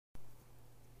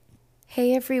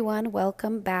Hey everyone,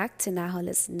 welcome back to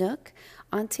Naholis Nook.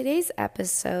 On today's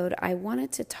episode, I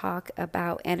wanted to talk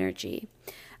about energy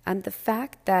and the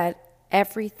fact that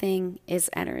everything is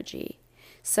energy.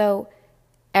 So,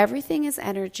 everything is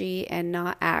energy and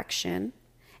not action,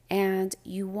 and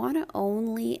you want to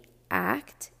only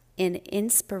act in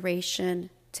inspiration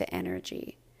to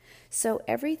energy. So,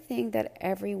 everything that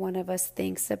every one of us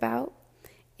thinks about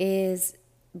is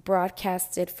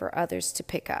broadcasted for others to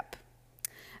pick up.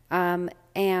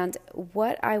 And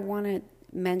what I want to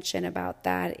mention about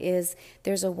that is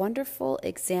there's a wonderful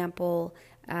example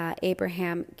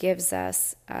Abraham gives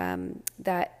us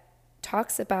that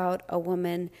talks about a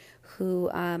woman who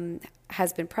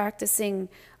has been practicing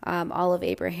all of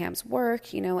Abraham's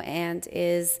work, and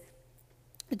is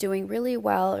doing really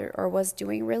well or was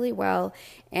doing really well.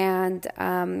 And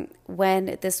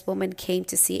when this woman came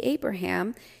to see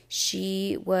Abraham,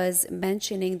 she was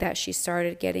mentioning that she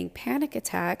started getting panic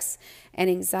attacks and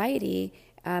anxiety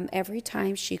every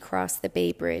time she crossed the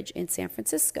Bay Bridge in San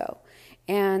Francisco.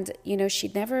 And,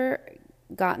 she'd never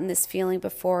gotten this feeling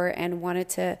before and wanted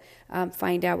to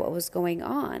find out what was going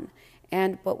on.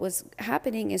 And what was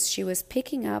happening is she was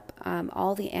picking up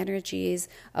all the energies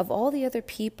of all the other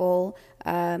people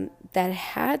that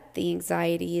had the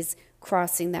anxieties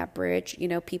crossing that bridge.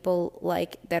 People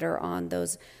like that are on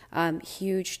those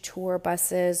huge tour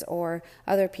buses, or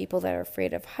other people that are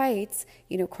afraid of heights,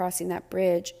 crossing that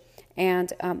bridge.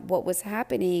 And what was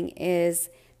happening is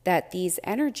that these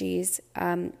energies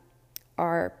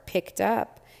are picked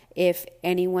up if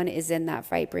anyone is in that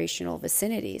vibrational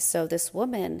vicinity. So this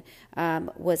woman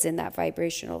was in that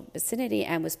vibrational vicinity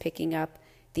and was picking up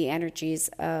the energies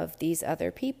of these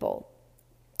other people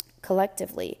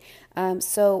collectively.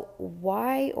 So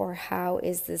why or how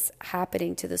is this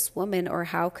happening to this woman, or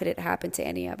how could it happen to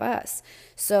any of us?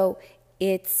 So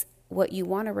it's what you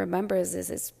want to remember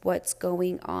is what's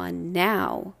going on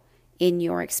now in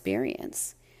your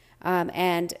experience.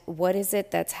 And what is it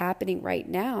that's happening right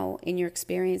now in your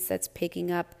experience that's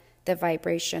picking up the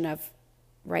vibration of,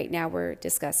 right now we're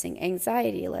discussing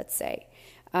anxiety, let's say.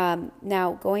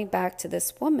 Now, going back to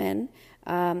this woman,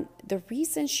 the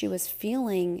reason she was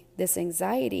feeling this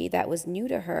anxiety that was new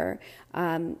to her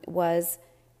was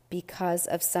because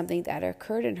of something that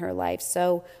occurred in her life.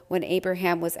 So when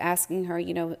Abraham was asking her,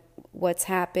 what's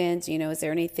happened, is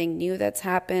there anything new that's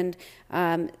happened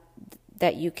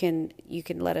that you can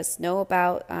let us know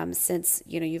about, since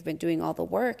you've been doing all the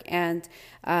work. And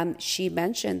she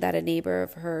mentioned that a neighbor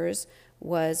of hers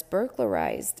was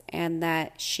burglarized, and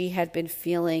that she had been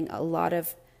feeling a lot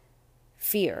of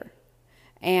fear.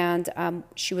 And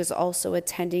she was also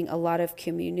attending a lot of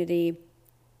community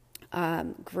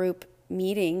group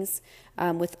meetings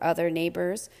with other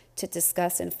neighbors to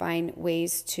discuss and find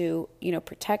ways to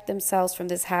protect themselves from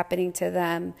this happening to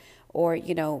them, or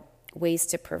ways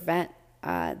to prevent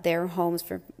their homes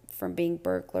from being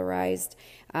burglarized.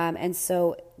 And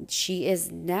so she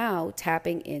is now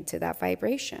tapping into that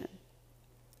vibration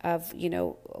of,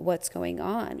 what's going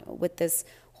on with this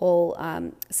whole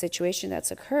situation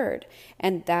that's occurred.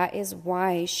 And that is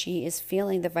why she is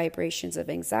feeling the vibrations of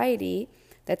anxiety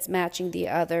that's matching the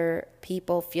other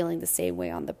people feeling the same way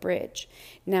on the bridge.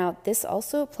 Now, this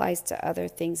also applies to other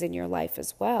things in your life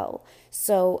as well.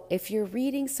 So if you're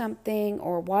reading something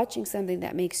or watching something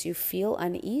that makes you feel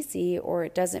uneasy, or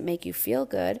it doesn't make you feel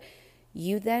good,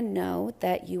 you then know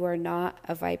that you are not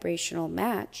a vibrational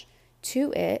match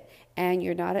to it, and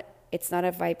it's not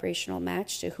a vibrational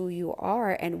match to who you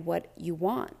are and what you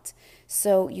want.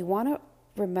 So you want to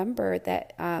remember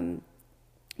that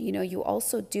you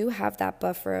also do have that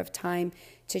buffer of time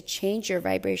to change your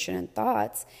vibration and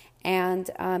thoughts, and,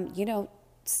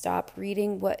 stop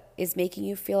reading what is making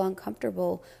you feel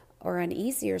uncomfortable or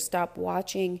uneasy, or stop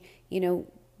watching,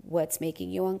 what's making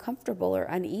you uncomfortable or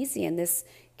uneasy. And this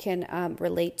can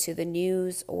relate to the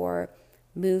news or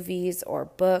movies or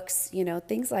books,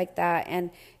 things like that. And,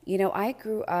 I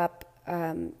grew up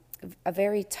a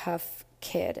very tough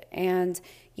kid, and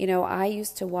I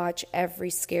used to watch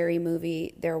every scary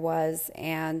movie there was,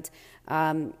 and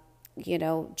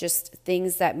just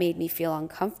things that made me feel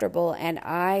uncomfortable. And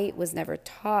I was never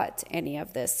taught any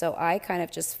of this, so I kind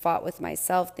of just fought with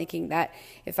myself, thinking that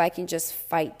if I can just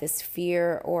fight this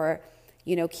fear, or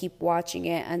keep watching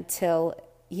it until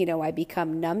I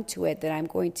become numb to it, then I'm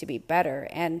going to be better.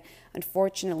 And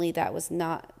unfortunately, that was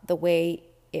not the way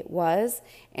it was.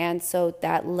 And so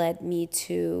that led me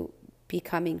to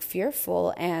becoming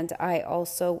fearful. And I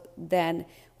also then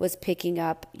was picking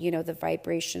up, the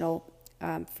vibrational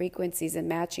frequencies and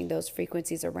matching those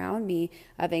frequencies around me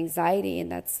of anxiety. And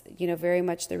that's, very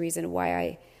much the reason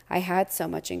why I had so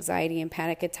much anxiety and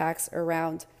panic attacks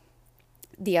around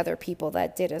the other people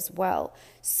that did as well.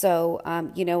 So,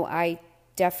 I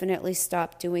definitely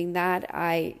stopped doing that.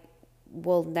 I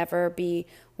will never be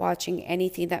watching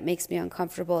anything that makes me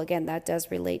uncomfortable. Again, that does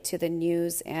relate to the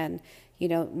news and,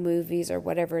 movies or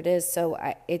whatever it is. So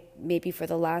maybe for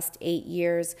the last 8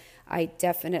 years, I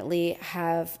definitely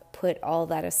have put all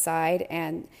that aside,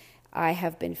 and I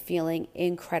have been feeling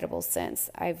incredible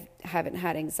since. I haven't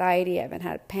had anxiety. I haven't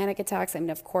had panic attacks. I mean,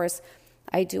 of course,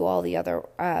 I do all the other,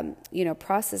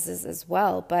 processes as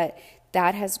well, but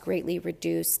that has greatly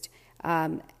reduced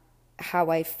how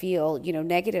I feel,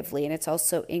 negatively, and it's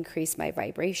also increased my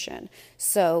vibration.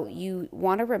 So you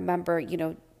want to remember,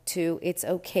 it's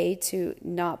okay to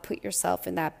not put yourself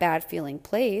in that bad feeling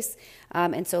place.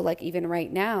 And so like even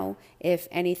right now, if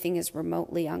anything is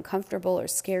remotely uncomfortable or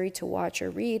scary to watch or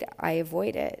read, I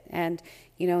avoid it. And,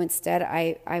 instead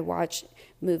I watch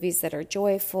movies that are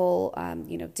joyful,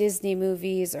 Disney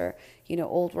movies or,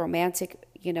 old romantic,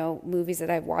 movies that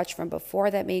I've watched from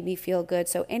before that made me feel good.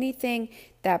 So anything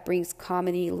that brings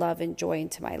comedy, love, and joy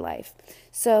into my life.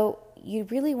 So you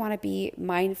really want to be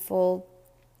mindful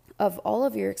of all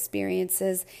of your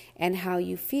experiences and how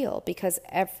you feel, because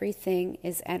everything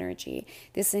is energy.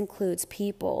 This includes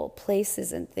people,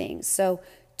 places, and things. So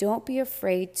don't be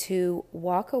afraid to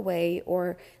walk away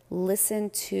or listen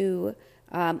to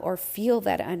or feel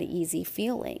that uneasy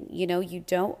feeling. You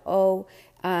don't owe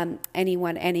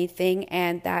anyone anything,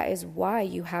 and that is why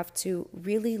you have to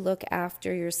really look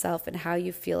after yourself and how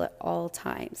you feel at all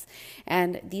times.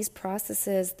 And these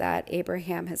processes that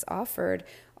Abraham has offered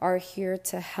are here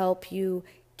to help you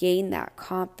gain that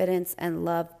confidence and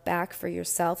love back for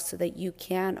yourself so that you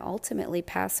can ultimately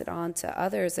pass it on to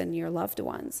others and your loved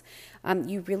ones.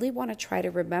 You really want to try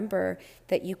to remember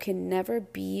that you can never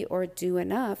be or do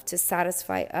enough to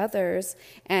satisfy others,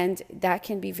 and that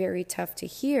can be very tough to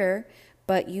hear,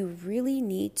 but you really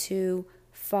need to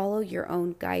follow your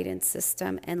own guidance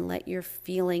system and let your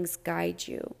feelings guide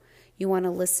you. You want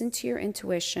to listen to your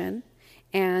intuition.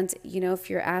 And, if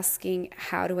you're asking,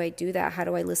 how do I do that? How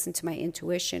do I listen to my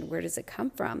intuition? Where does it come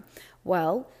from?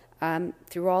 Well,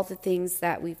 through all the things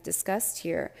that we've discussed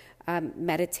here,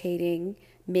 meditating,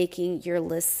 making your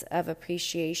lists of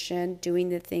appreciation, doing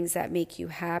the things that make you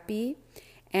happy.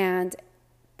 And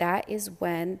that is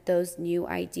when those new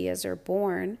ideas are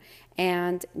born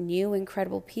and new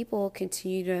incredible people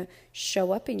continue to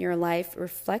show up in your life,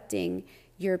 reflecting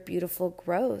your beautiful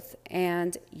growth,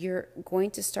 and you're going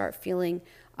to start feeling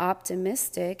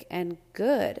optimistic and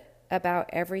good about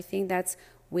everything that's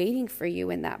waiting for you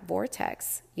in that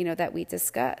vortex, that we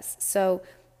discussed. So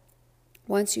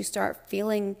once you start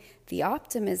feeling the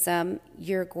optimism,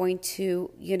 you're going to,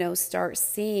 start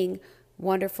seeing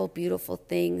wonderful, beautiful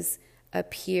things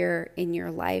appear in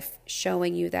your life,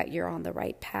 showing you that you're on the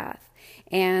right path.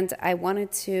 And I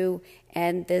wanted to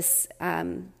end this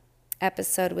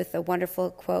episode with a wonderful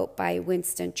quote by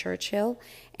Winston Churchill,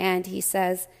 and he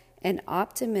says, "An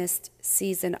optimist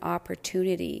sees an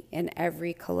opportunity in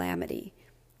every calamity.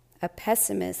 A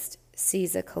pessimist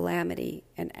sees a calamity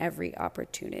in every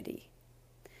opportunity."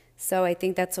 So I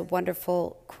think that's a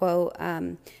wonderful quote.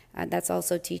 And that's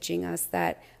also teaching us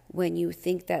that when you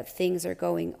think that things are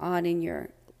going on in your,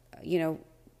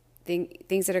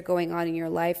 things that are going on in your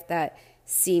life that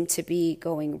seem to be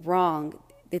going wrong,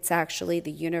 it's actually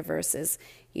the universe is,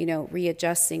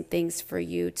 readjusting things for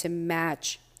you to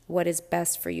match what is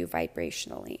best for you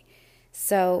vibrationally.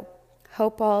 So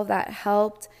hope all of that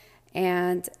helped,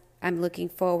 and I'm looking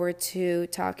forward to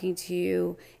talking to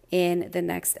you in the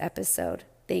next episode.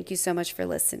 Thank you so much for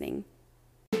listening.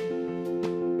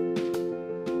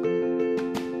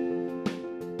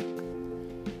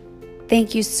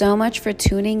 Thank you so much for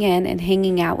tuning in and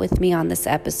hanging out with me on this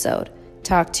episode.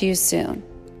 Talk to you soon.